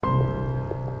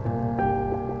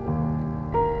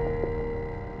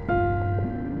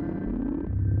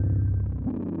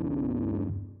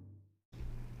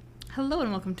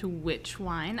welcome to Which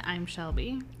Wine. I'm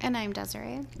Shelby. And I'm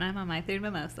Desiree. And I'm on my third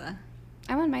mimosa.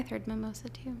 I'm on my third mimosa,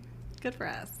 too. Good for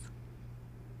us.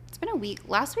 It's been a week.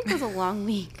 Last week was a long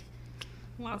week.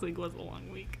 Last week was a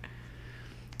long week.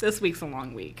 This week's a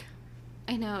long week.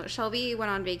 I know. Shelby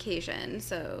went on vacation,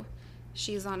 so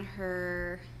she's on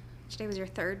her... Today was your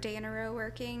third day in a row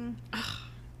working?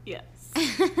 Yes.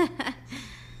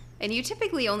 And you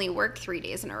typically only work 3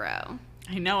 days in a row.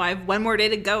 I know. I have one more day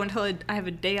to go until I have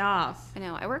a day off. I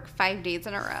know. I work 5 days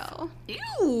in a row.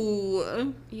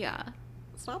 Ew. Yeah.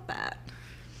 Stop that.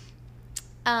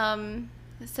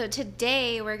 So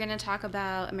today we're going to talk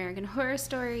about American Horror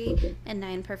Story and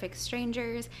 9 Perfect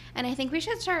Strangers. And I think we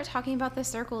should start talking about The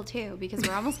Circle, too, because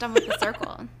we're almost done with The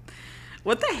Circle.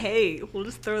 What the hey? We'll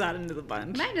just throw that into the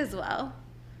bunch. Might as well.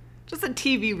 Just a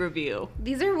TV review.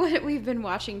 These are what we've been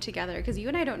watching together, because you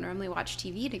and I don't normally watch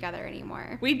TV together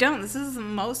anymore. We don't. This is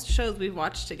most shows we've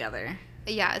watched together.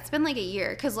 Yeah, it's been like a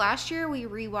year, because last year we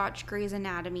rewatched Grey's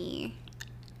Anatomy.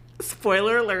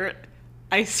 Spoiler alert,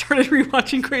 I started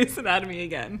rewatching Grey's Anatomy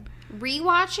again.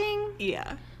 Rewatching?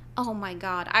 Yeah. Oh my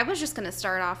god. I was just going to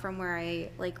start off from where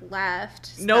I, left.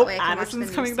 So nope,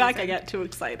 Addison's coming back. I get too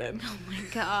excited. Oh my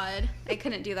god. I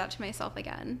couldn't do that to myself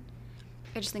again.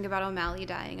 I just think about O'Malley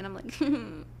dying, and I'm like,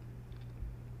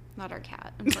 not our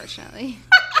cat, unfortunately.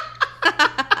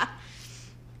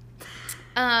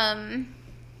 Yeah,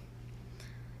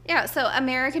 so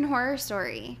American Horror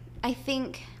Story. I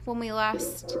think when we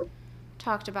last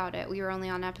talked about it, we were only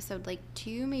on episode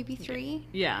 2, maybe 3.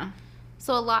 Yeah.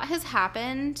 So a lot has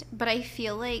happened, but I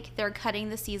feel like they're cutting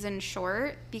the season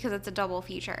short because it's a double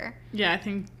feature. Yeah, I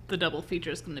think the double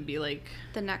feature is going to be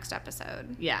the next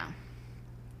episode. Yeah.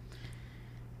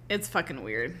 It's fucking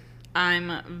weird.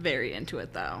 I'm very into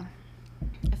it, though.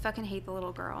 I fucking hate the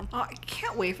little girl. Oh, I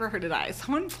can't wait for her to die.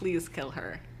 Someone please kill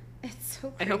her. It's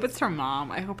so crazy. I hope it's her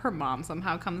mom. I hope her mom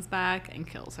somehow comes back and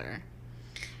kills her.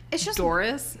 It's just...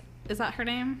 Doris? Is that her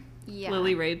name? Yeah.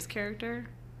 Lily Rabe's character?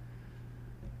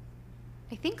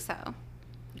 I think so.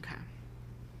 Okay.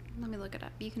 Let me look it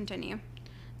up. You continue.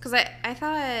 Because I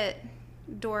thought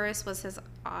Doris was his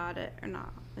audit... Or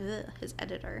not. His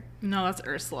editor. No, that's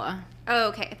Ursula. Oh,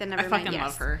 okay. Then never mind. I fucking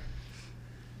love her.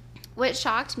 What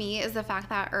shocked me is the fact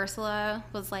that Ursula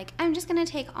was like, I'm just going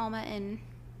to take Alma in.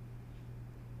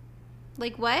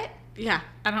 Like, what? Yeah,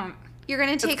 I don't... You're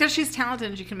going to take... It's because she's talented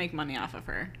and she can make money off of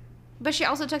her. But she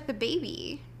also took the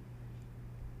baby.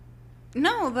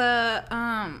 No,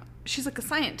 she's like a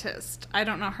scientist. I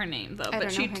don't know her name, though.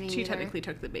 But she technically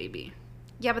took the baby.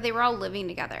 Yeah, but they were all living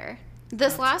together.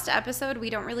 This last episode, we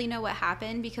don't really know what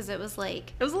happened because it was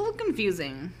like... It was a little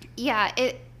confusing. Yeah,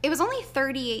 it was only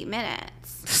 38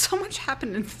 minutes. So much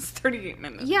happened in this 38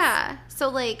 minutes. Yeah,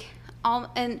 so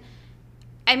and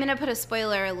I'm going to put a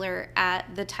spoiler alert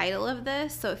at the title of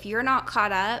this, so if you're not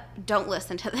caught up, don't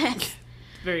listen to this.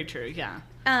 Very true, yeah.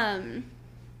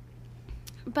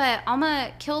 But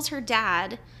Alma kills her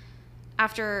dad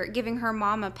after giving her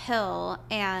mom a pill,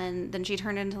 and then she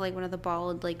turned into one of the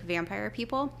bald vampire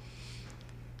people.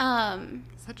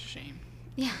 Such a shame.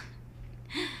 Yeah.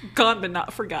 Gone but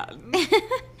not forgotten.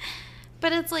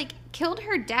 But it's killed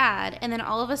her dad, and then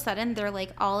all of a sudden they're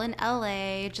all in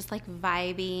LA, just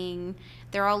vibing.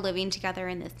 They're all living together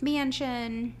in this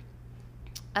mansion.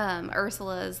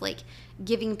 Ursula's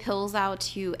giving pills out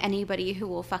to anybody who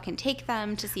will fucking take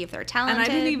them to see if they're talented.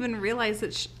 And I didn't even realize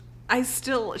that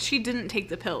she didn't take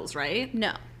the pills, right?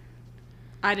 No.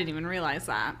 I didn't even realize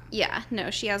that. Yeah, no,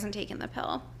 she hasn't taken the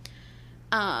pill.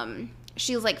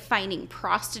 She was finding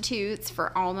prostitutes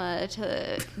for Alma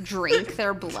to drink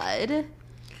their blood.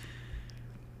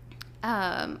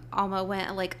 Alma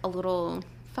went a little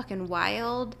fucking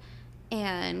wild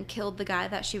and killed the guy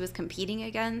that she was competing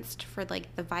against for the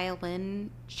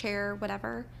violin chair,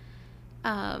 whatever.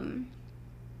 And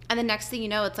the next thing you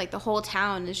know, it's the whole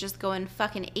town is just going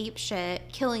fucking ape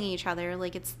shit, killing each other.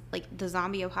 It's the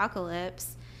zombie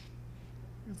apocalypse.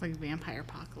 It's vampire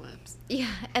apocalypse. Yeah,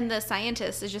 and the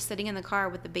scientist is just sitting in the car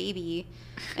with the baby,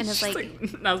 and it's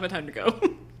now's my time to go.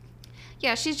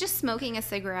 Yeah, she's just smoking a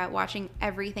cigarette, watching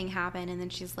everything happen, and then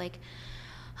she's like,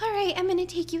 all right, I'm going to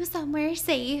take you somewhere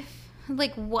safe.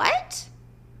 What?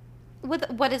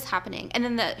 What is happening? And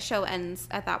then the show ends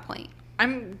at that point.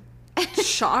 I'm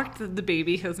shocked that the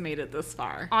baby has made it this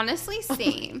far. Honestly,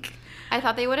 same. I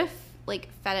thought they would have,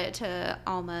 fed it to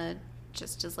Alma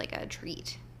just as, a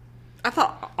treat. I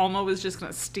thought Alma was just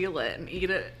going to steal it and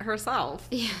eat it herself.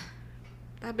 Yeah.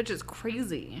 That bitch is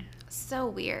crazy. So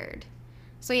weird.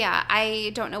 So, yeah,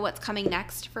 I don't know what's coming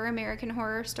next for American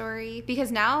Horror Story.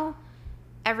 Because now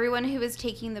everyone who is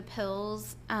taking the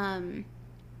pills in,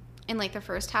 the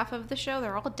first half of the show,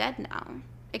 they're all dead now.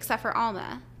 except for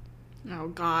Alma. Oh,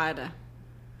 God.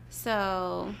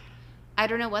 So, I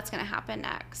don't know what's going to happen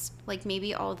next. Like,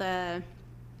 maybe all the,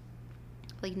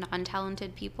 like,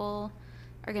 non-talented people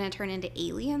are going to turn into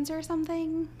aliens or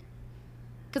something.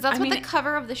 Because that's what the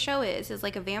cover of the show is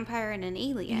like a vampire and an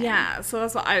alien. Yeah, so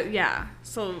that's what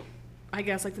So, I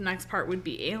guess, like, the next part would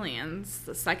be aliens,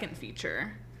 the second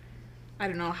feature. I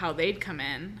don't know how they'd come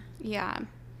in. Yeah.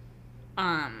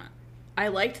 I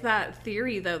liked that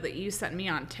theory, though, that you sent me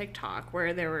on TikTok,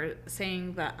 where they were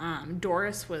saying that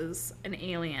Doris was an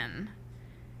alien.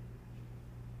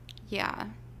 Yeah.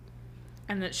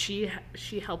 And that she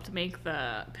helped make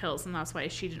the pills, and that's why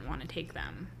she didn't want to take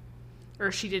them.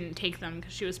 Or she didn't take them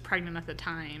because she was pregnant at the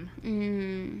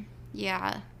time.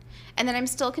 Yeah. And then I'm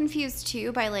still confused,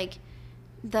 too, by, like,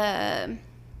 the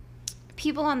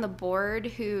people on the board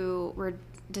who were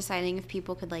deciding if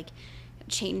people could, like,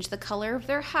 change the color of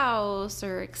their house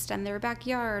or extend their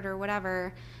backyard or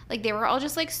whatever. Like, they were all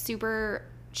just, like, super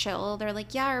chill. They're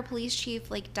like, yeah, our police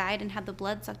chief, like, died and had the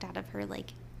blood sucked out of her.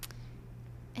 Like,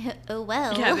 oh,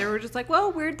 well. Yeah, they were just like,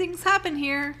 well, weird things happen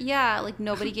here. Yeah, like,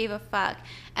 nobody gave a fuck.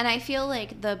 And I feel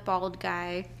like the bald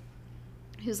guy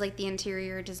who's, like, the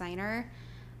interior designer,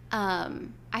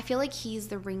 I feel like he's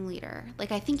the ringleader.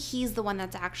 Like, I think he's the one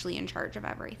that's actually in charge of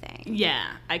everything.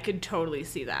 Yeah, I could totally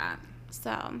see that.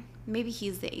 So, maybe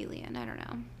he's the alien. I don't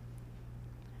know.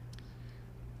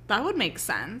 That would make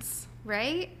sense.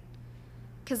 Right?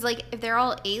 Because, like, if they're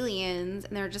all aliens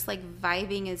and they're just, like,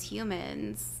 vibing as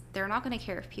humans, they're not going to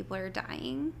care if people are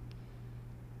dying.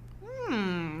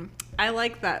 I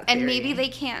like that theory. And maybe they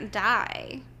can't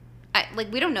die.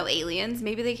 Like, we don't know aliens.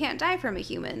 Maybe they can't die from a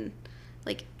human,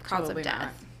 like, cause of death.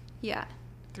 Not. Yeah.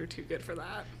 They're too good for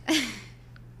that.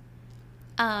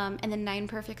 And then 9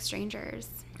 Perfect Strangers.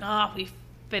 Oh, we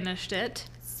finished it.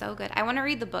 So good. I want to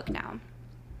read the book now.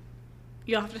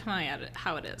 You'll have to tell me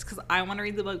how it is, because I want to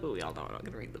read the book, but we all know I'm not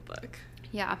going to read the book.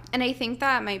 Yeah. And I think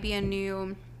that might be a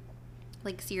new,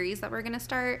 like, series that we're going to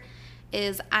start,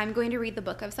 is I'm going to read the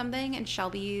book of something, and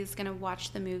Shelby's going to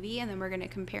watch the movie, and then we're going to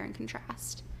compare and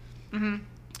contrast.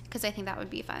 Because I think that would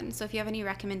be fun. So if you have any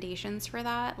recommendations for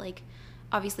that, like,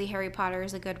 obviously Harry Potter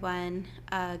is a good one,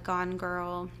 Gone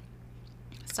Girl,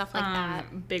 stuff like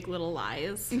that. Big Little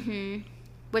Lies.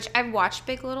 Which I've watched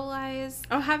Big Little Lies.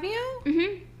 Oh, have you?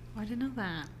 Oh, I didn't know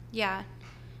that. Yeah.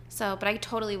 So, but I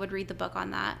totally would read the book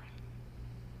on that.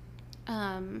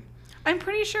 I'm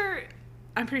pretty sure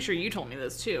you told me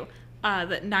this too.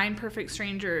 That 9 Perfect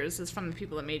Strangers is from the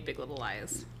people that made Big Little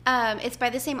Lies. It's by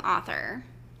the same author.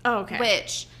 Oh, okay.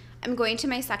 Which I'm going to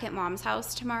my second mom's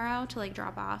house tomorrow to, like,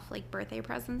 drop off, like, birthday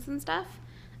presents and stuff.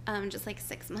 Just, like,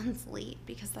 6 months late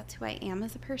because that's who I am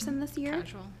as a person this year.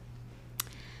 Casual.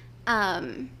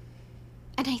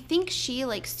 And I think she,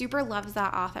 like, super loves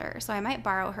that author, so I might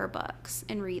borrow her books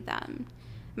and read them.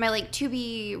 My, like,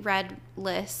 to-be-read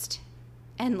list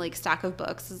and, like, stack of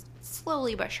books is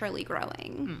slowly but surely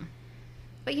growing.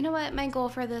 But you know what? My goal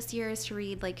for this year is to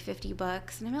read, like, 50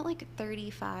 books, and I'm at, like,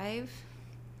 35.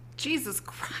 Jesus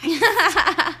Christ.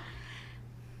 I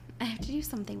have to do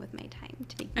something with my time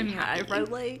to make me happy. I've read,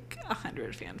 like,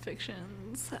 100 fan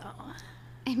fictions, so...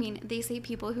 I mean, they say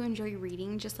people who enjoy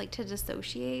reading just like to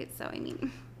dissociate, so I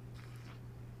mean...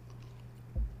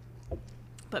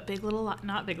 But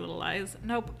not Big Little Lies.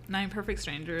 Nope. 9 Perfect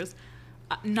Strangers.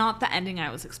 Not the ending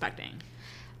I was expecting.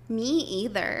 Me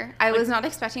either. I was not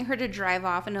expecting her to drive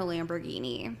off in a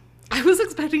Lamborghini. I was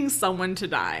expecting someone to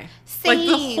die. Same. Like,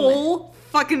 the whole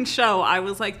fucking show, I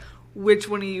was like, which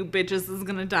one of you bitches is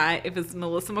gonna die? If it's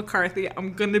Melissa McCarthy,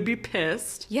 I'm gonna be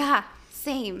pissed. Yeah,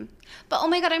 same. But oh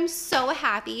my god, I'm so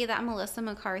happy that Melissa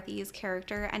McCarthy's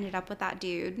character ended up with that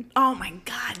dude. Oh my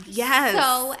god, yes.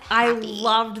 So happy. I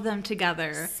loved them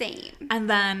together. Same. And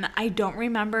then, I don't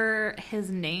remember his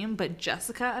name, but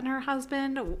Jessica and her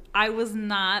husband, I was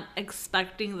not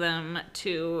expecting them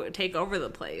to take over the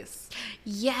place.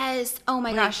 Yes. Oh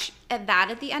my gosh. At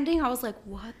the ending, I was like,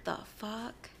 what the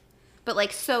fuck? But,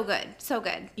 like, so good. So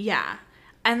good. Yeah.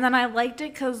 And then I liked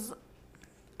it because,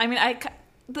 I mean,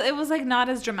 it was, like, not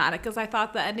as dramatic as I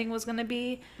thought the ending was going to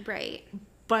be. Right.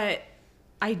 But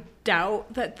I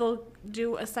doubt that they'll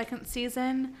do a second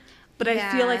season. But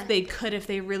I feel like they could if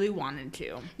they really wanted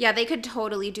to. Yeah, they could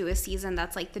totally do a season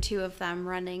that's, like, the two of them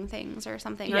running things or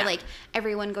something. Yeah. Or, like,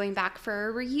 everyone going back for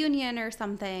a reunion or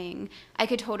something. I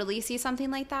could totally see something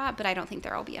like that, but I don't think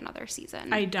there will be another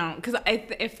season. I don't. Because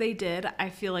if they did, I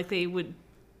feel like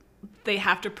they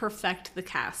have to perfect the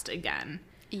cast again.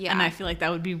 Yeah. And I feel like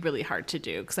that would be really hard to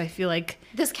do. Because I feel like...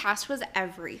 This cast was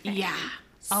everything. Yeah.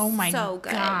 Oh, my so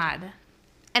good. God.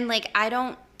 And, like, I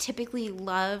don't typically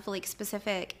love, like,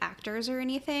 specific actors or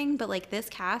anything, but, like, this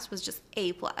cast was just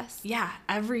A+. Yeah,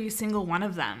 every single one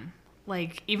of them.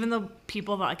 Like, even the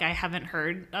people that, like, I haven't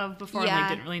heard of before, like,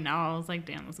 didn't really know, I was like,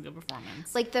 damn, that's a good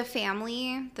performance. Like, the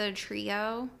family, the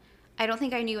trio, I don't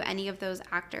think I knew any of those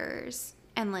actors.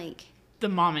 And, like... The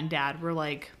mom and dad were,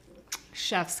 like,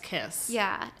 chef's kiss.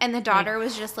 Yeah, and the daughter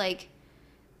was just, like...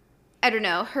 I don't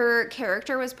know. Her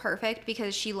character was perfect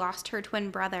because she lost her twin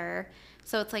brother.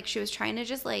 So it's like she was trying to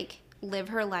just, like, live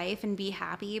her life and be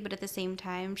happy, but at the same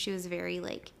time, she was very,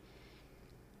 like,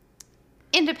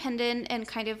 independent and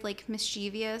kind of, like,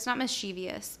 mischievous. Not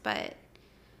mischievous, but,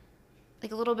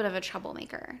 like, a little bit of a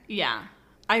troublemaker. Yeah.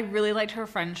 I really liked her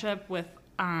friendship with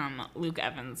Luke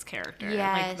Evans' character.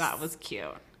 Yes. Like, that was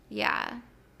cute. Yeah.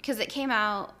 Because it came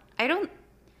out... I don't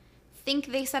think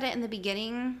they said it in the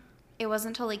beginning. It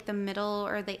wasn't until, like, the middle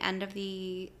or the end of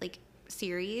the, like,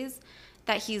 series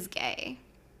that he's gay.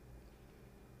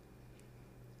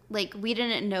 Like, we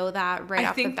didn't know that right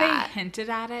off the bat. I think they hinted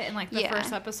at it in, like, the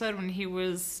first episode when he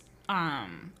was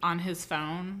on his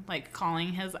phone, like,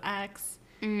 calling his ex.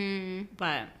 Mm.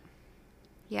 But...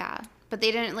 Yeah. But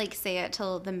they didn't, like, say it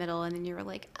till the middle, and then you were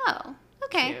like, oh,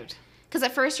 okay. Cute. Because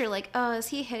at first you're like, oh, is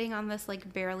he hitting on this,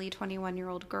 like, barely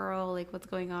 21-year-old girl? Like, what's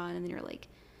going on? And then you're like,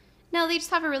 no, they just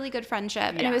have a really good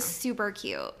friendship. And it was super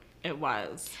cute. It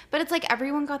was. But it's like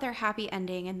everyone got their happy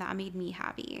ending, and that made me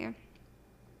happy.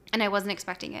 And I wasn't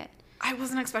expecting it. I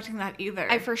wasn't expecting that either.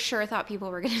 I for sure thought people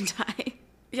were going to die.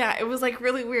 Yeah, it was, like,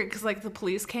 really weird because, like, the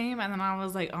police came, and then I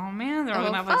was like, oh, man, they're all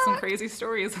going to have, like, some crazy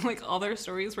stories. And, like, all their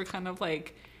stories were kind of,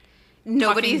 like,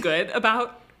 talking good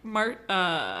about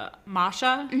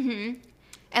Masha. Mm-hmm.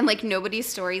 And, like, nobody's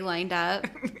story lined up.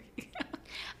 Yeah.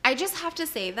 I just have to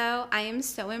say, though, I am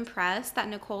so impressed that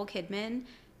Nicole Kidman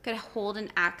could hold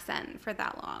an accent for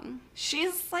that long.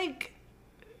 She's so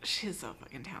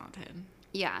fucking talented.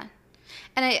 Yeah.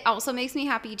 And it also makes me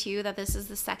happy, too, that this is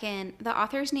the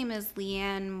author's name is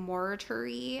Leanne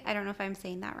Mortury. I don't know if I'm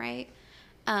saying that right.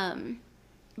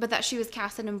 But that she was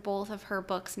casted in both of her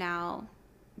books now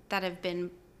that have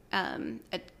been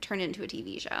turned into a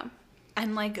TV show.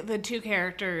 And, like, the two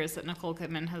characters that Nicole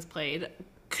Kidman has played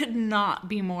could not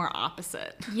be more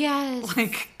opposite. Yes.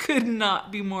 Like, could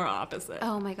not be more opposite.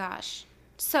 Oh, my gosh.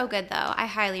 So good, though. I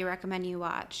highly recommend you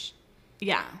watch.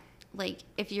 Yeah. Like,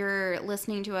 if you're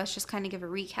listening to us just kind of give a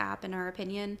recap in our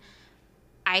opinion,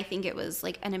 I think it was,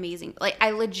 like, an amazing... Like,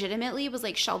 I legitimately was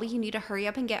like, Shelby, you need to hurry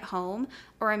up and get home,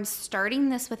 or I'm starting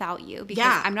this without you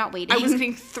because I'm not waiting. I was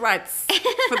getting threats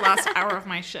for the last hour of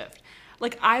my shift.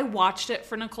 Like, I watched it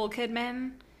for Nicole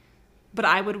Kidman, but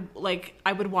I would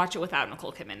watch it without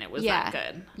Nicole Kidman. It was that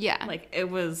good. Yeah. Like, it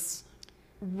was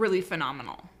really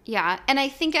phenomenal. Yeah, and I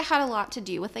think it had a lot to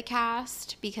do with the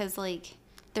cast because, like,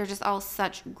 they're just all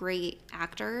such great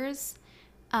actors.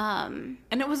 And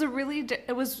it was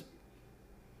it was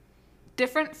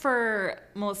different for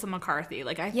Melissa McCarthy.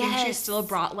 Like, I think she still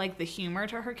brought, like, the humor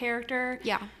to her character.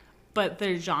 Yeah. But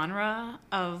the genre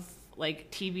of,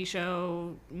 like, TV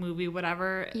show, movie,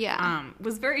 whatever,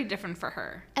 was very different for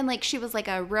her. And, like, she was, like,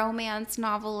 a romance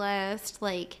novelist.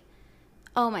 Like,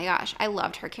 oh, my gosh. I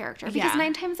loved her character. Because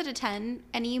 9 times out of 10,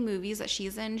 any movies that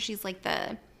she's in, she's, like,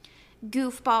 the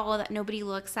goofball that nobody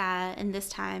looks at. And this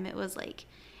time it was, like,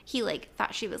 he, like,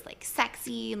 thought she was, like,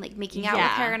 sexy and, like, making out with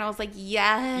her. And I was like,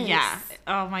 yes. Yeah.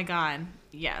 Oh, my God.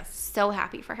 Yes. So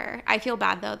happy for her. I feel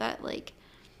bad, though, that, like,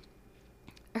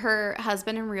 her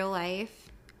husband in real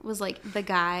life was, like, the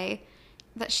guy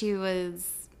that she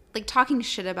was, like, talking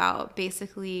shit about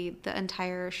basically the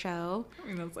entire show. I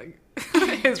mean, that's, like,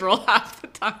 his role half the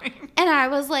time. And I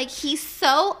was like, he's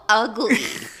so ugly.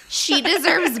 She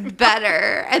deserves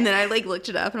better. And then I, like, looked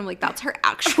it up, and I'm like, that's her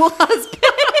actual husband.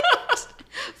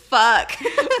 Fuck.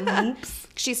 Oops.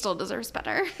 She still deserves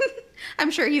better.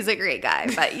 I'm sure he's a great guy,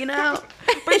 but, you know.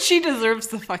 But she deserves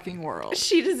the fucking world.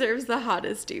 She deserves the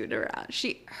hottest dude around.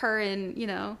 Her and, you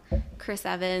know, Chris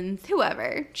Evans,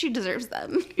 whoever. She deserves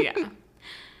them. Yeah.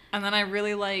 And then I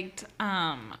really liked,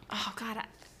 I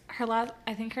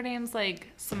think her name's,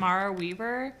 like, Samara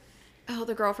Weaver. Oh,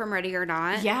 the girl from Ready or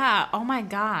Not? Yeah. Oh, my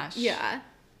gosh. Yeah.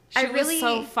 She was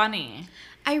so funny.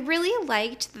 I really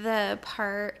liked the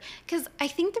part, because I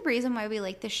think the reason why we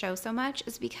like this show so much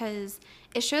is because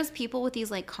it shows people with these,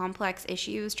 like, complex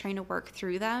issues trying to work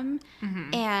through them.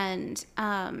 Mm-hmm. And,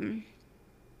 I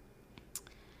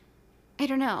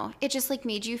don't know. It just, like,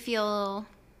 made you feel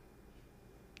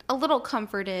a little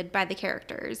comforted by the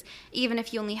characters, even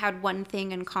if you only had one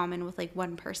thing in common with, like,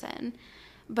 one person.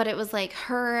 But it was, like,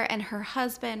 her and her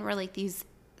husband were, like, these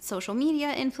social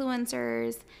media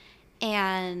influencers,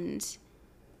 and,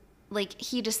 like,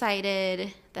 he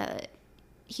decided that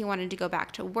he wanted to go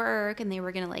back to work and they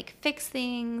were going to like fix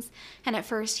things. And at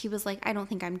first he was like, I don't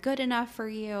think I'm good enough for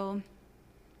you.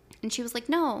 And she was like,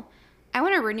 no, I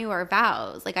want to renew our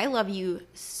vows. Like, I love you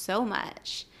so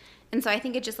much. And so I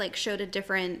think it just like showed a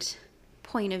different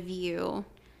point of view.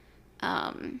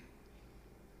 And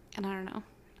I don't know.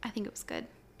 I think it was good.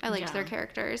 I liked their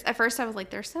characters. At first I was like,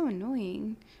 they're so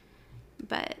annoying.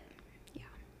 But yeah.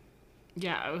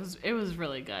 Yeah, it was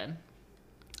really good.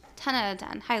 10 out of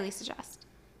 10. Highly suggest.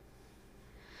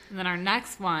 And then our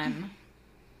next one,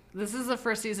 this is the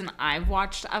first season I've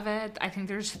watched of it. I think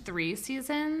there's 3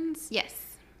 seasons. Yes.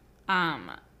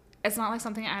 It's not like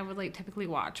something I would like typically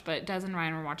watch, but Des and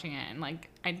Ryan were watching it, and like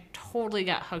I totally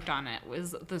got hooked on it. It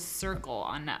was The Circle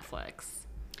on Netflix.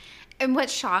 And what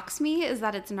shocks me is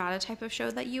that it's not a type of show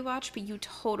that you watch, but you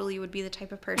totally would be the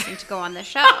type of person to go on the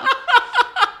show.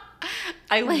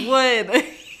 I would.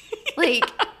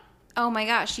 Like, oh my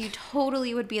gosh, you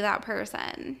totally would be that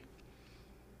person.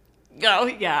 Oh,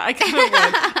 yeah, I kind of would.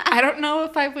 I don't know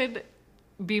if I would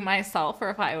be myself or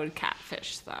if I would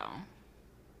catfish, though.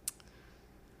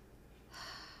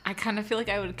 I kind of feel like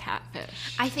I would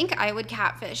catfish. I think I would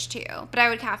catfish, too. But I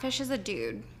would catfish as a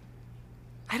dude.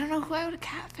 I don't know who I would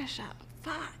catfish of.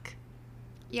 Fuck.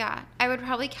 Yeah, I would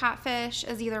probably catfish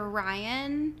as either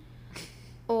Ryan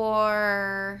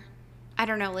or, I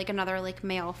don't know, like another like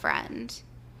male friend.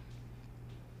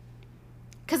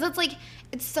 Because it's like,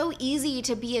 it's so easy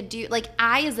to be a dude. Like,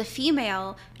 I as a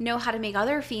female know how to make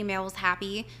other females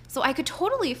happy, so I could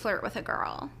totally flirt with a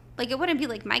girl. Like, it wouldn't be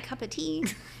like my cup of tea,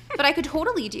 but I could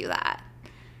totally do that.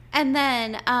 And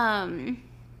then,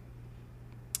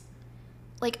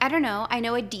 like, I don't know, I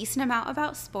know a decent amount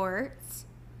about sports.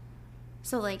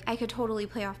 So, like, I could totally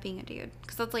play off being a dude.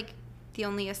 Because that's, like, the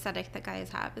only aesthetic that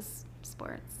guys have is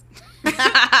sports.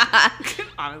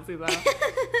 Honestly, though.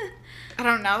 I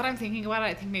don't know. Now that I'm thinking about it,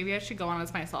 I think maybe I should go on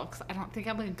as myself. Because I don't think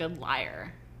I'm, like, a good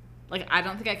liar. Like, I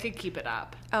don't think I could keep it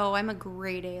up. Oh, I'm a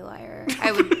grade A liar.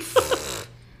 I would...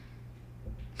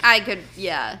 I could,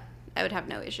 yeah. I would have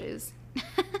no issues.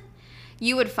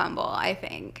 You would fumble, I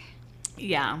think.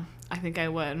 Yeah. I think I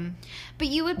would. But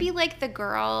you would be like the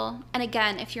girl, and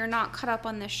again, if you're not caught up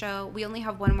on this show, we only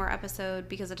have one more episode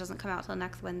because it doesn't come out till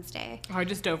next Wednesday. Oh, I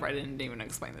just dove right in and didn't even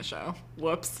explain the show.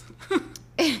 Whoops.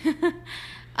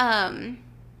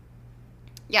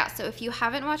 Yeah, so if you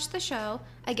haven't watched the show,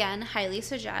 again, highly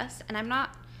suggest. And I'm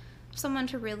not someone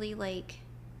to really like,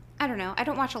 I don't know, I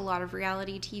don't watch a lot of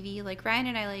reality TV. Like Ryan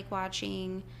and I like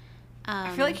watching...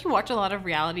 I feel like you watch a lot of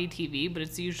reality TV, but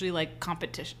it's usually like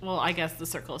competition. Well, I guess The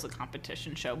Circle is a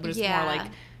competition show, but it's more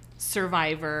like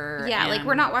Survivor. Yeah, like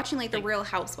we're not watching like The Real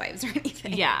Housewives or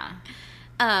anything. Yeah.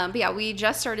 But yeah, we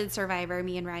just started Survivor,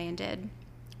 me and Ryan did.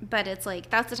 But it's like,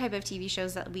 that's the type of TV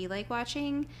shows that we like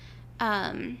watching.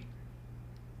 But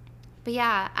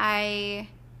yeah, I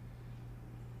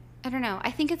don't know. I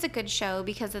think it's a good show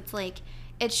because it's like,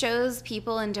 it shows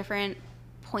people in different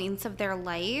points of their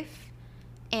life.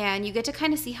 And you get to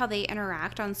kind of see how they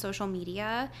interact on social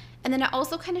media. And then it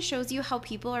also kind of shows you how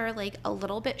people are like a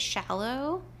little bit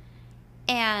shallow.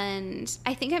 And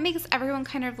I think it makes everyone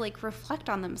kind of like reflect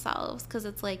on themselves. Because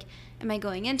it's like, am I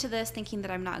going into this thinking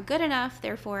that I'm not good enough?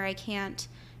 Therefore, I can't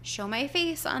show my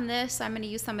face on this. So I'm going to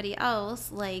use somebody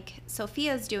else like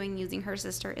Sophia's doing, using her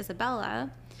sister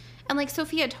Isabella. And, like,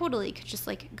 Sophia totally could just,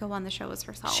 like, go on the show as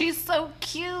herself. She's so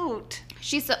cute.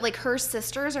 She's, so, like, her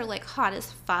sisters are, like, hot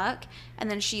as fuck. And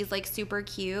then she's, like, super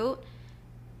cute.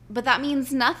 But that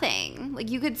means nothing. Like,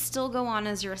 you could still go on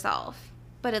as yourself.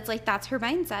 But it's, like, that's her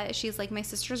mindset. She's, like, my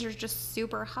sisters are just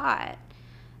super hot.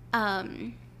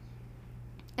 And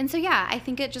so, yeah, I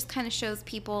think it just kind of shows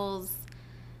people's,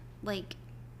 like,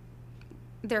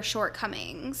 their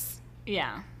shortcomings.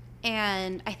 Yeah.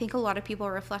 And I think a lot of people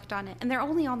reflect on it. And they're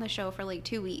only on the show for like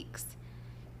 2 weeks.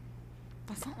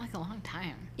 That's not like a long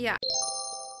time. Yeah.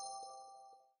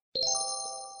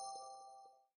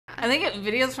 And they get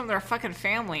videos from their fucking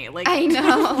family. Like, I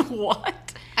know.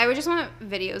 What? I would just want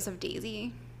videos of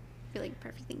Daisy. Be like,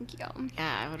 perfect, thank you.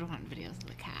 Yeah, I would want videos of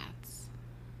the cats.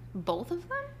 Both of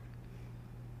them?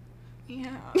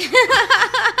 Yeah.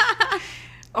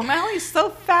 O'Malley's so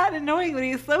fat and annoying, but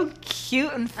he's so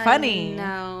cute and funny.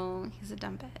 No, he's a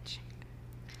dumb bitch.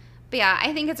 But yeah,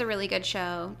 I think it's a really good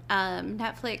show.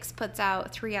 Netflix puts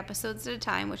out 3 episodes at a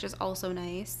time, which is also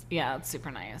nice. Yeah, it's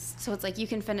super nice. So it's like you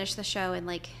can finish the show in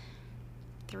like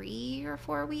 3 or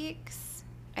 4 weeks.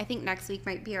 I think next week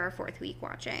might be our 4th week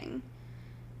watching.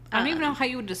 I don't even know how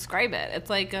you would describe it. It's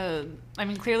like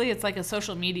clearly it's like a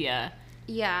social media.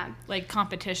 Yeah. Like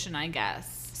competition, I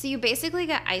guess. So you basically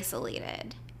get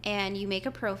isolated and you make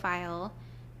a profile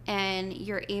and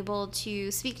you're able to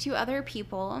speak to other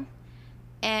people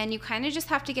And you kind of just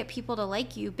have to get people to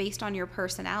like you based on your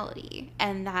personality.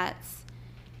 And that's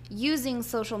using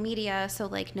social media. So,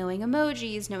 like, knowing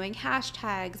emojis, knowing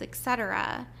hashtags,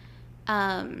 etc.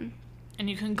 And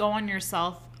you can go on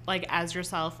yourself, like, as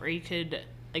yourself, or you could,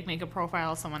 like, make a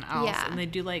profile of someone else. Yeah. And they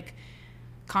do, like,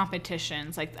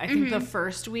 competitions. Like, I think the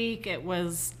first week it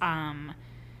was,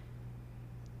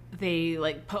 they,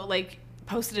 like,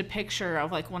 posted a picture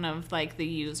of, like, one of, like, the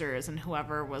users, and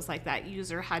whoever was, like, that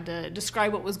user had to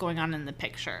describe what was going on in the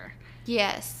picture.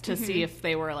 Yes. To see if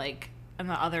they were, like, and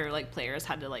the other, like, players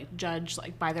had to, like, judge,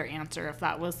 like, by their answer if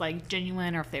that was, like,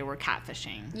 genuine or if they were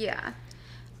catfishing. Yeah.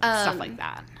 Stuff like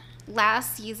that.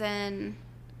 Last season,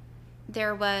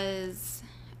 there was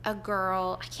a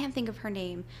girl, I can't think of her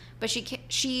name, but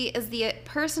she is the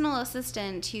personal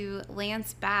assistant to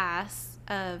Lance Bass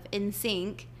of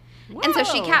NSYNC. Whoa. And so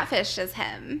she catfished as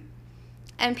him.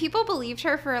 And people believed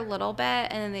her for a little bit,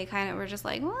 and then they kind of were just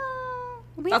like, well,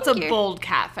 that's a bold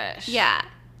catfish. Yeah.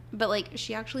 But, like,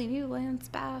 she actually knew Lance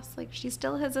Bass. Like, she's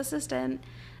still his assistant.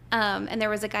 And there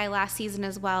was a guy last season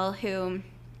as well who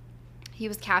he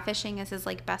was catfishing as his,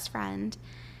 like, best friend.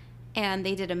 And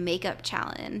they did a makeup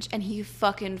challenge, and he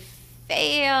fucking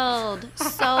failed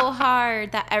so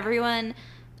hard that everyone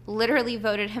literally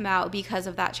voted him out because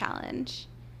of that challenge.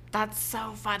 That's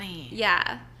so funny.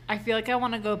 Yeah. I feel like I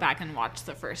want to go back and watch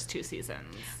the first 2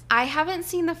 seasons. I haven't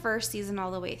seen the first season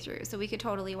all the way through, so we could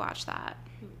totally watch that.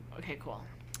 Okay, cool.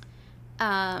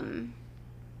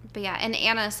 But yeah, and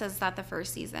Anna says that the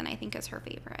first season, I think, is her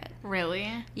favorite.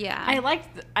 Really? Yeah. I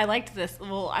liked this.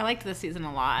 Well, I liked this season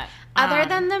a lot. Other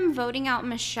than them voting out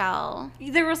Michelle.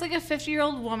 There was, like, a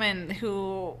 50-year-old woman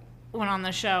who went on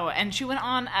the show, and she went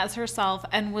on as herself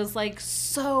and was, like,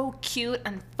 so cute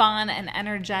and fun and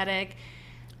energetic.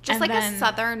 Just like a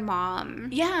Southern mom.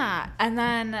 Yeah. And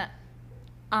then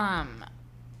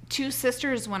 2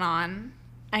 sisters went on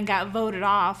and got voted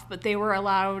off, but they were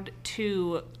allowed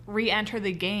to re-enter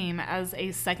the game as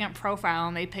a second profile,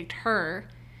 and they picked her.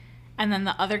 And then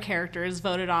the other characters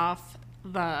voted off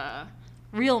the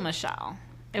real Michelle.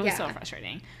 It was so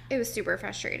frustrating. It was super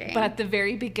frustrating. But at the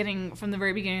very beginning, from the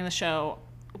very beginning of the show,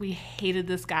 we hated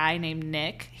this guy named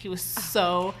Nick. He was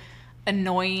so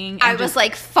annoying. I was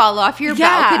like, fall off your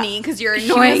balcony because you're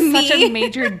annoying me. He was such a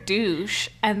major douche.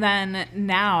 And then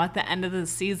now, at the end of the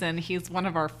season, he's one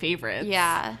of our favorites.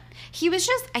 Yeah. He was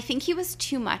just, I think he was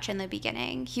too much in the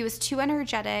beginning. He was too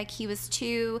energetic. He was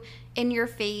too in your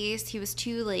face. He was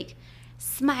too, like,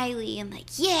 smiley and like,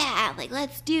 yeah, like,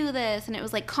 let's do this. And it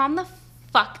was like, calm the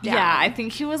fuck down. Yeah, I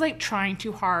think he was, like, trying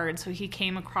too hard, so he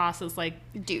came across as, like,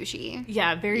 douchey.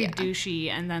 Yeah, very douchey.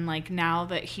 And then, like, now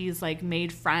that he's, like,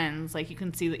 made friends, like, you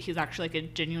can see that he's actually, like, a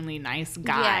genuinely nice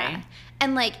guy. Yeah.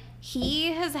 And, like,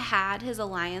 he has had his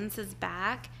alliances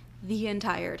back the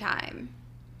entire time.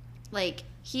 Like,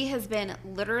 he has been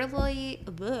literally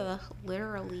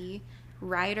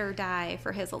ride or die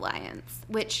for his alliance,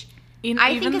 which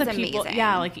I think is amazing.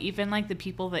 Yeah, like, even, like, the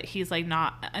people that he's, like,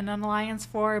 not an alliance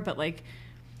for, but, like,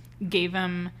 gave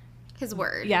him his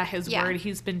word. Yeah, his word.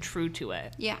 He's been true to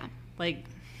it. Yeah. Like,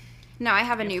 no, I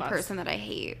have a new person that I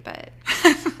hate, but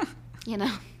you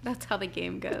know, that's how the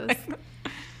game goes.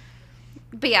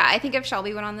 But yeah, I think if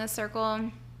Shelby went on this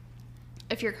circle,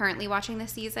 if you're currently watching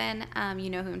this season, you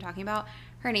know who I'm talking about.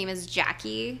 Her name is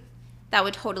Jackie. That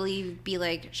would totally be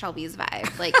like Shelby's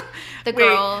vibe. Like the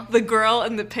girl. Wait, the girl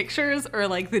in the pictures, or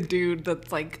like the dude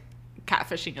that's like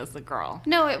catfishing as the girl?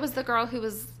 No, it was the girl who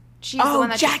was. She's the one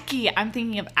that Jackie. I'm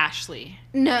thinking of Ashley.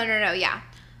 No, yeah.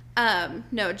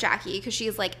 No, Jackie, because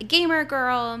she's like a gamer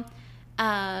girl.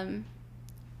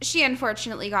 She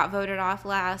unfortunately got voted off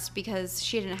last because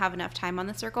she didn't have enough time on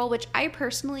the circle, which I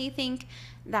personally think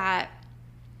that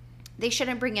they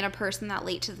shouldn't bring in a person that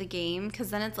late to the game, because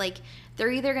then it's like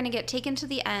they're either going to get taken to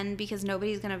the end because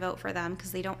nobody's going to vote for them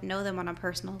because they don't know them on a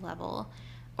personal level,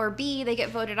 or B, they get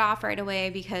voted off right away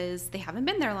because they haven't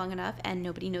been there long enough and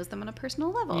nobody knows them on a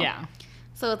personal level. Yeah.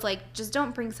 So it's like, just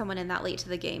don't bring someone in that late to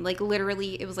the game. Like,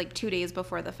 literally, it was like 2 days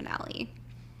before the finale.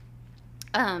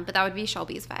 But that would be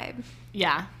Shelby's vibe.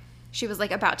 Yeah. She was,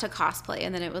 like, about to cosplay,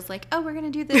 and then it was like, oh, we're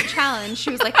going to do this challenge. She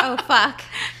was like, oh, fuck.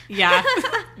 Yeah.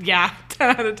 Yeah. 10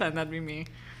 out of 10, that'd be me.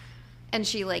 And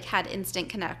she, like, had instant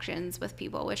connections with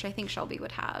people, which I think Shelby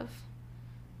would have.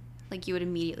 Like, you would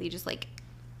immediately just, like,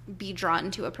 be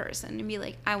drawn to a person and be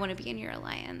like, I want to be in your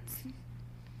alliance.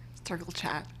 Circle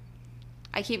chat.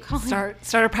 I keep calling.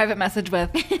 Start a private message with.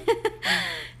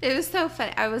 It was so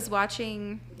funny. I was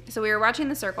watching. So we were watching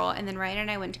The Circle, and then Ryan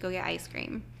and I went to go get ice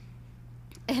cream.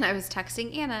 And I was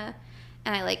texting Anna,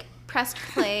 and I like pressed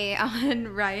play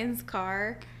on Ryan's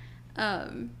car,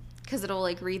 because because it'll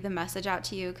like read the message out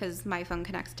to you because my phone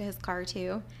connects to his car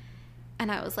too.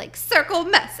 And I was like, circle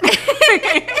message.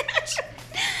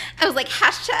 I was like,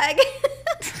 hashtag.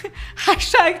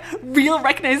 Hashtag real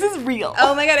recognizes real.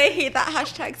 Oh my God, I hate that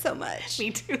hashtag so much.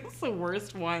 Me too. It's the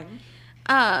worst one.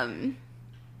 But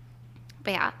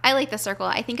yeah, I like the circle.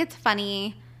 I think it's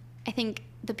funny. I think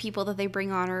the people that they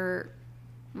bring on are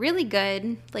really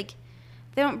good. Like,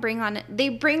 they bring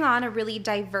on a really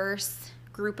diverse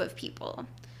group of people.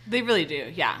 They really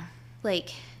do, yeah. Like,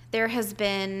 there has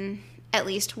been at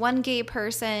least one gay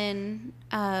person,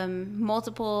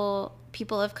 multiple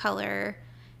people of color,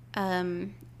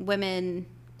 women,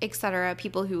 etc.,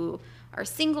 people who are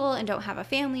single and don't have a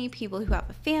family, people who have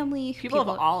a family. People of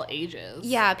all ages.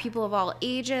 Yeah, people of all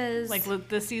ages. Like,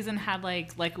 this season had,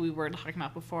 like we were talking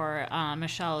about before,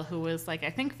 Michelle, who was, like, I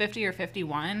think 50 or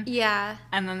 51. Yeah.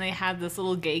 And then they had this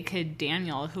little gay kid,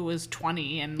 Daniel, who was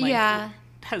 20 and, like,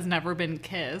 has never been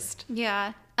kissed.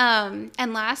 Yeah.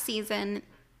 And last season,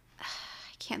 I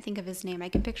can't think of his name. I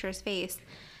can picture his face.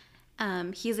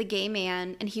 He's a gay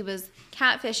man, and he was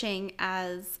catfishing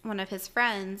as one of his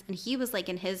friends, and he was, like,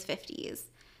 in his 50s.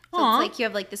 So Aww. it's like you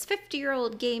have, like, this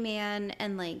 50-year-old gay man,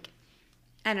 and, like,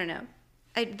 I don't know.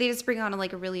 They just bring on,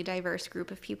 like, a really diverse group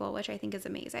of people, which I think is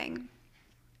amazing.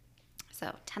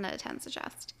 So 10 out of 10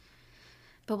 suggest.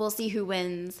 But we'll see who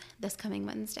wins this coming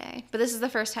Wednesday. But this is the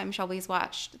first time Shelby's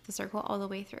watched The Circle all the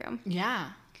way through.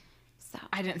 Yeah. So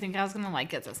I didn't think I was going to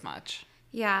like it this much.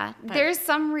 yeah, But there's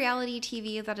some reality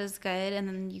TV that is good, and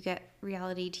then you get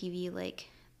reality TV like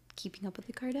Keeping Up with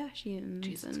the Kardashians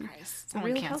Jesus and Christ. The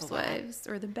Someone Real cancel Housewives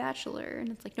or The Bachelor, and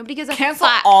it's like nobody gives a Cancel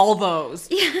fuck. all those.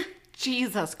 Yeah,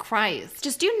 Jesus Christ.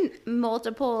 just do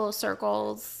multiple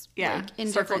circles. Yeah. like, in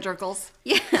Circle different- jerkles.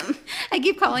 Yeah, I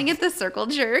keep calling it the circle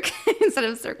jerk instead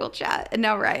of circle chat, and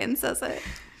now Ryan says it.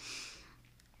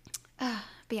 But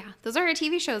yeah, those are our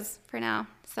TV shows for now.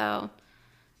 So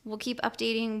we'll keep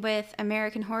updating with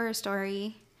American Horror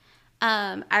Story.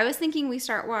 I was thinking we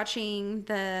start watching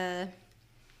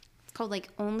it's called like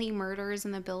Only Murders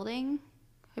in the Building.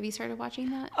 Have you started watching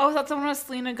that? Oh, that's the one with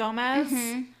Selena Gomez?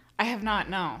 Mm-hmm. I have not,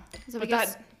 no. So but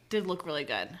that did look really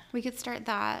good. We could start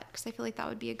that because I feel like that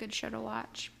would be a good show to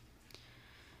watch.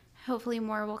 Hopefully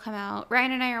more will come out.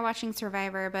 Ryan and I are watching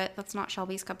Survivor, but that's not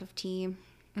Shelby's cup of tea.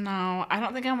 No, I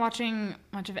don't think I'm watching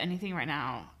much of anything right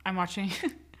now. I'm watching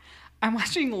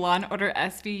Law and Order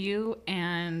SVU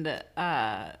and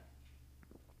the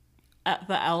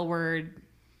L Word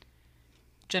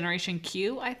Generation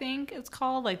Q, I think it's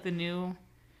called, like the new.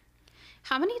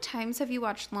 How many times have you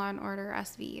watched Law and Order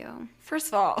SVU? First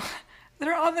of all,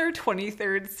 they're on their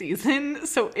 23rd season,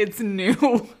 so it's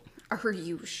new. Are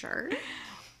you sure?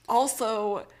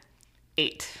 Also,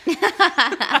 8.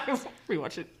 I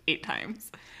rewatched it 8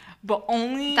 times. But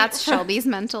only... That's Shelby's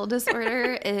mental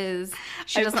disorder is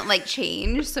she doesn't like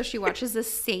change, so she watches the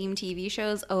same TV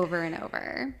shows over and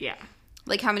over. Yeah.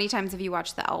 Like, how many times have you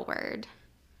watched The L Word?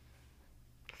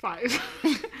 5.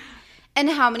 And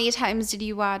how many times did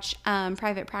you watch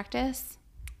Private Practice?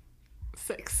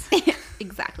 6.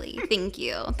 Exactly. Thank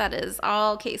you. That is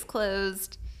all case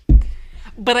closed.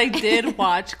 But I did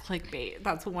watch Clickbait.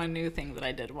 That's one new thing that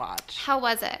I did watch. How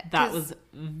was it? That was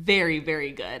very,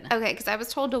 very good. Okay, because I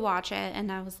was told to watch it,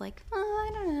 and I was like, oh,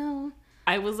 I don't know.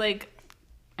 I was like,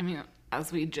 I mean,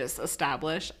 as we just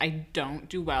established, I don't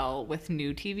do well with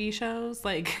new TV shows.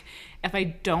 Like, if I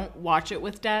don't watch it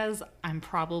with Des, I'm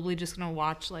probably just going to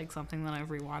watch, like, something that I've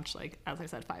rewatched, like, as I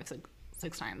said, 5,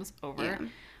 6 times over.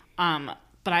 Yeah.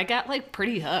 But I got, like,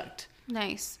 pretty hooked.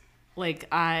 Nice. Like,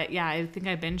 I think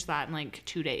I binged that in, like,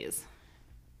 2 days.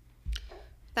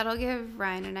 That'll give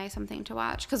Ryan and I something to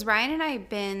watch. Because Ryan and I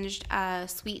binged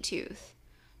Sweet Tooth.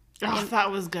 Oh, that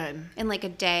was good. In like a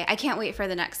day. I can't wait for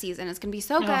the next season. It's going to be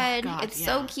so good. God, it's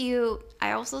so cute.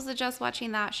 I also suggest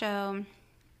watching that show.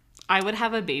 I would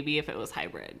have a baby if it was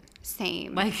hybrid.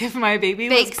 Same. Like, if my baby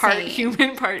Big was part same.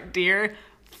 human, part deer,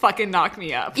 fucking knock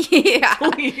me up. Yeah.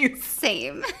 Please.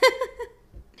 Same.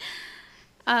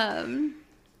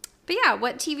 But yeah,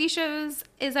 what TV shows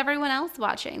is everyone else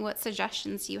watching? What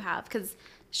suggestions do you have? Because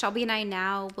Shelby and I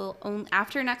now will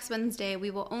after next Wednesday,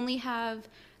 we will only have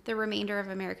the remainder of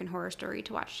American Horror Story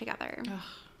to watch together. Ugh,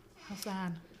 how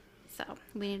sad. So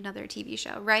we need another TV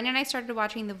show. Ryan and I started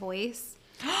watching The Voice.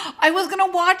 I was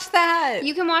gonna watch that.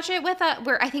 You can watch it with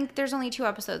where I think there's only 2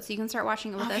 episodes, so you can start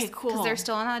watching it with us cool. because they're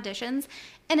still on auditions,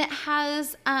 and it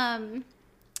has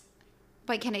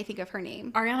why can't I think of her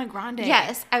name? Ariana Grande.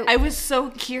 Yes, I was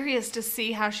so curious to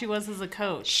see how she was as a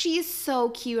coach. She's so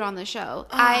cute on the show.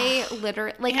 I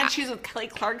literally like. And she's with Kelly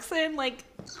Clarkson. Like,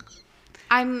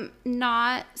 I'm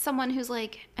not someone who's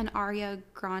like an Ariana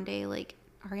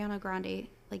Grande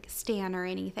like stan or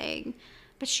anything,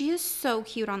 but she is so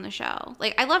cute on the show.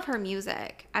 Like, I love her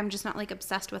music. I'm just not like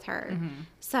obsessed with her.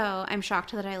 So I'm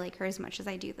shocked that I like her as much as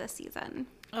I do this season.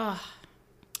 Ugh.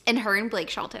 And her and Blake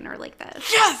Shelton are like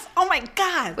this. Yes! Oh my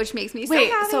God! Which makes me so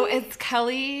happy. So it's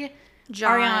Kelly,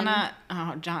 John. Ariana.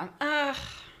 Oh, John.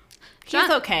 He's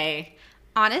okay.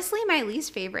 Honestly, my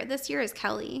least favorite this year is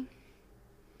Kelly.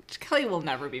 Kelly will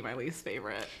never be my least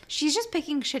favorite. She's just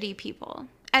picking shitty people.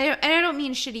 And I don't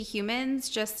mean shitty humans,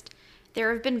 just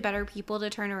there have been better people to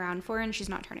turn around for, and she's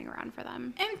not turning around for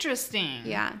them. Interesting.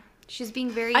 Yeah. She's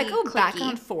being very I go cliquey. back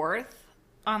and forth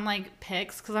on, like,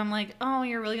 picks, because I'm like, oh,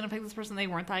 you're really going to pick this person? They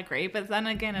weren't that great. But then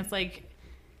again, it's like,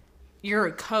 you're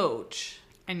a coach,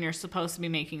 and you're supposed to be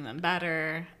making them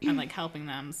better and, like, helping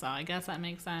them. So I guess that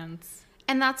makes sense.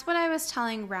 And that's what I was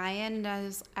telling Ryan.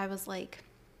 I was like,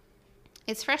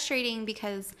 it's frustrating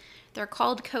because they're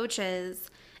called coaches.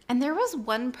 And there was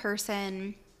one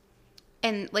person,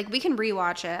 and, like, we can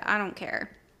rewatch it. I don't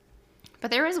care. But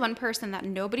there was one person that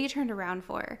nobody turned around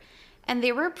for. And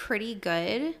they were pretty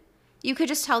good. You could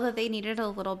just tell that they needed a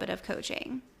little bit of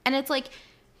coaching. And it's like,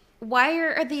 why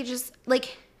are they just,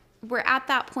 like, we're at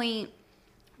that point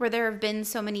where there have been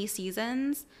so many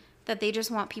seasons that they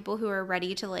just want people who are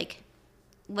ready to, like,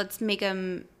 let's make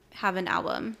them have an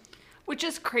album. Which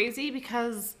is crazy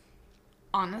because,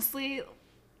 honestly,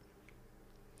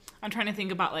 I'm trying to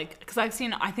think about, like, because I've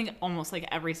seen, I think, almost, like,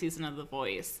 every season of The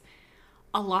Voice.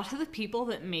 A lot of the people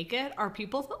that make it are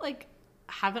people that, like,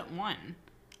 haven't won.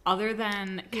 Other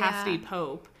than Cassidy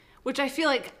Pope, which I feel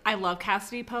like I love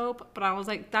Cassidy Pope, but I was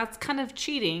like, that's kind of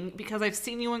cheating because I've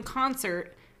seen you in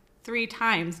concert 3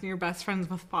 times and you're best friends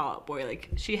with Fall Out Boy.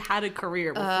 Like, she had a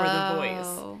career before The Voice.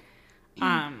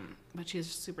 But she's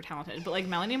super talented. But, like,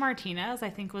 Melanie Martinez,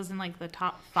 I think, was in, like, the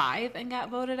top 5 and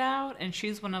got voted out. And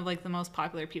she's one of, like, the most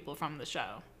popular people from the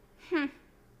show.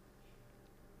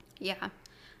 Yeah.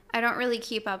 I don't really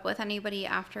keep up with anybody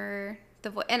after The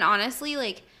Voice. And honestly,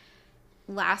 like,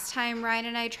 last time Ryan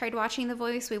and I tried watching The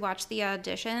Voice, we watched the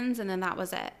auditions, and then that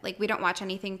was it. Like, we don't watch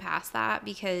anything past that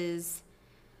because,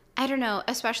 I don't know,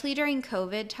 especially during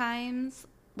COVID times.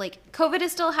 Like, COVID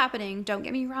is still happening, don't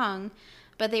get me wrong,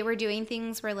 but they were doing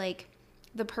things where, like,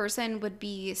 the person would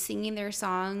be singing their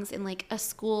songs in, like, a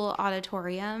school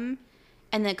auditorium,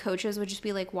 and the coaches would just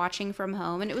be, like, watching from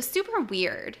home, and it was super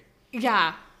weird.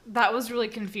 Yeah, that was really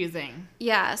confusing.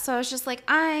 Yeah, so I was just like,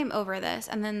 I'm over this.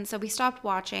 And then, so we stopped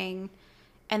watching.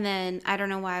 And then, I don't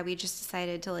know why, we just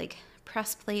decided to, like,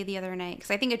 press play the other night.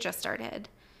 Because I think it just started.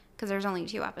 Because there's only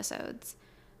 2 episodes.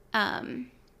 And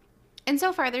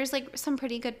so far, there's, like, some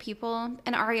pretty good people.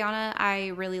 And Ariana,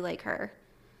 I really like her.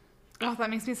 Oh, that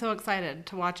makes me so excited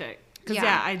to watch it.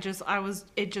 Because,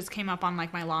 it just came up on,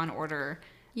 like, my Law & Order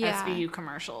SVU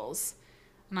commercials.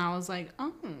 And I was like,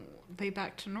 oh, they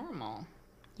back to normal.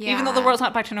 Yeah. Even though the world's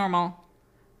not back to normal.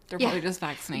 They're probably just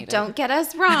vaccinated. Don't get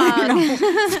us wrong.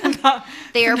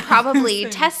 They are probably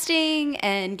testing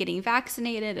and getting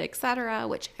vaccinated, etc.,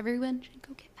 which everyone should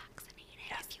go get vaccinated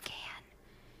if you can.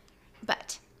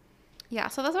 But, yeah,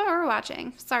 so that's what we're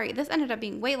watching. Sorry, this ended up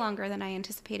being way longer than I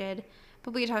anticipated,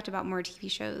 but we talked about more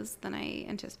TV shows than I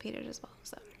anticipated as well.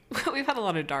 So we've had a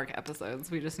lot of dark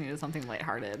episodes. We just needed something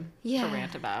lighthearted to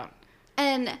rant about.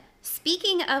 And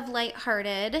speaking of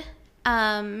lighthearted,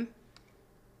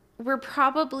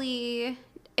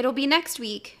 it'll be next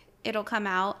week, it'll come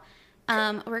out.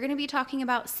 We're going to be talking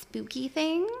about spooky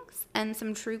things and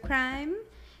some true crime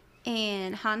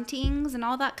and hauntings and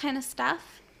all that kind of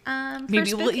stuff.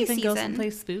 Maybe we'll even go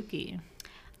someplace spooky.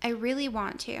 I really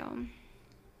want to.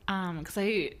 Because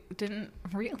I didn't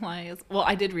realize, well,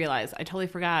 I did realize, I totally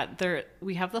forgot,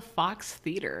 we have the Fox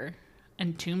Theater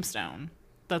in Tombstone.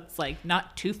 That's, like,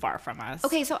 not too far from us.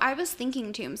 Okay, so I was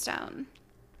thinking Tombstone.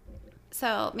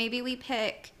 So maybe we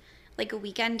pick, like, a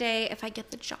weekend day if I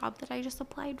get the job that I just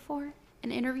applied for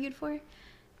and interviewed for.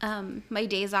 My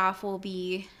days off will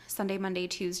be Sunday, Monday,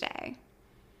 Tuesday.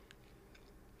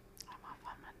 I'm off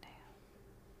on Monday.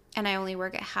 And I only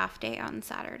work a half day on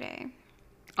Saturday.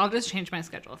 I'll just change my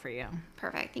schedule for you.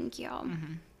 Perfect. Thank you.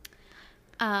 Mm-hmm.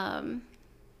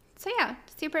 So, yeah,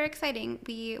 super exciting.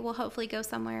 We will hopefully go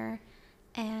somewhere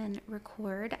and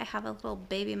record. I have a little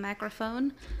baby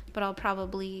microphone, but we'll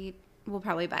probably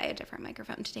buy a different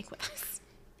microphone to take with us.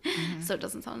 So it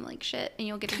doesn't sound like shit. And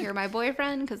you'll get to hear my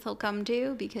boyfriend because he'll come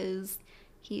too because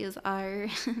he is our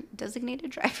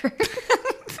designated driver.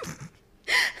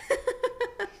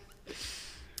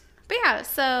 But yeah,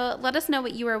 so let us know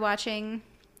what you are watching.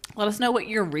 Let us know what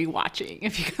you're rewatching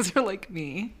if you guys are like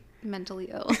me. Mentally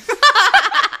ill.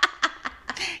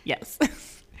 Yes.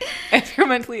 If you're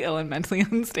mentally ill and mentally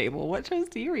unstable, what shows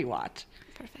do you rewatch?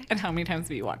 Perfect. And how many times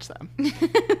do you watch them?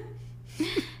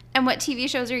 And what TV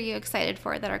shows are you excited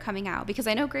for that are coming out? Because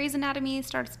I know Grey's Anatomy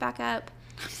starts back up.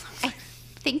 I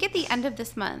think at the end of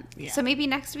this month. Yeah. So maybe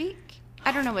next week?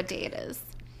 I don't know what day it is.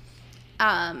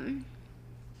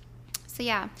 So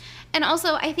yeah. And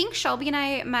also, I think Shelby and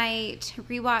I might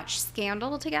rewatch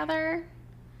Scandal together.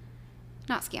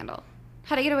 Not Scandal.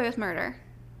 How to Get Away with Murder.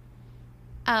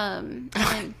 I'm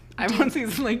on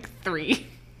season like 3.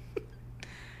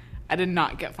 I did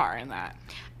not get far in that.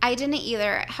 I didn't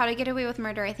either. How to Get Away with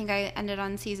Murder, I think I ended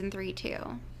on season 3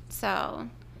 too. So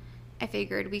I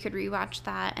figured we could rewatch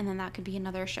that, and then that could be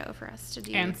another show for us to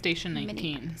do. And Station mini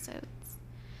 19. episodes.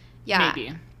 Yeah.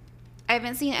 Maybe. I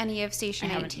haven't seen any of Station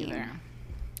I haven't 19. either.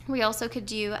 We also could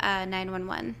do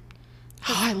 911.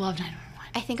 Oh, I love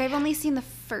 911. I think I've only seen the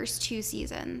first 2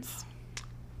 seasons.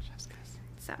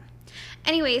 So,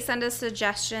 anyway, send us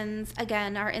suggestions.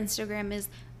 Again, our Instagram is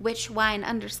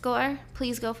witchwine_.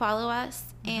 Please go follow us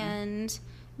and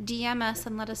DM us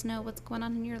and let us know what's going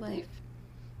on in your life.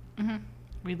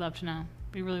 We'd love to know.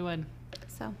 We really would.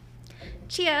 So,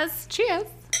 cheers. Cheers.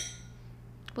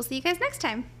 We'll see you guys next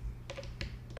time.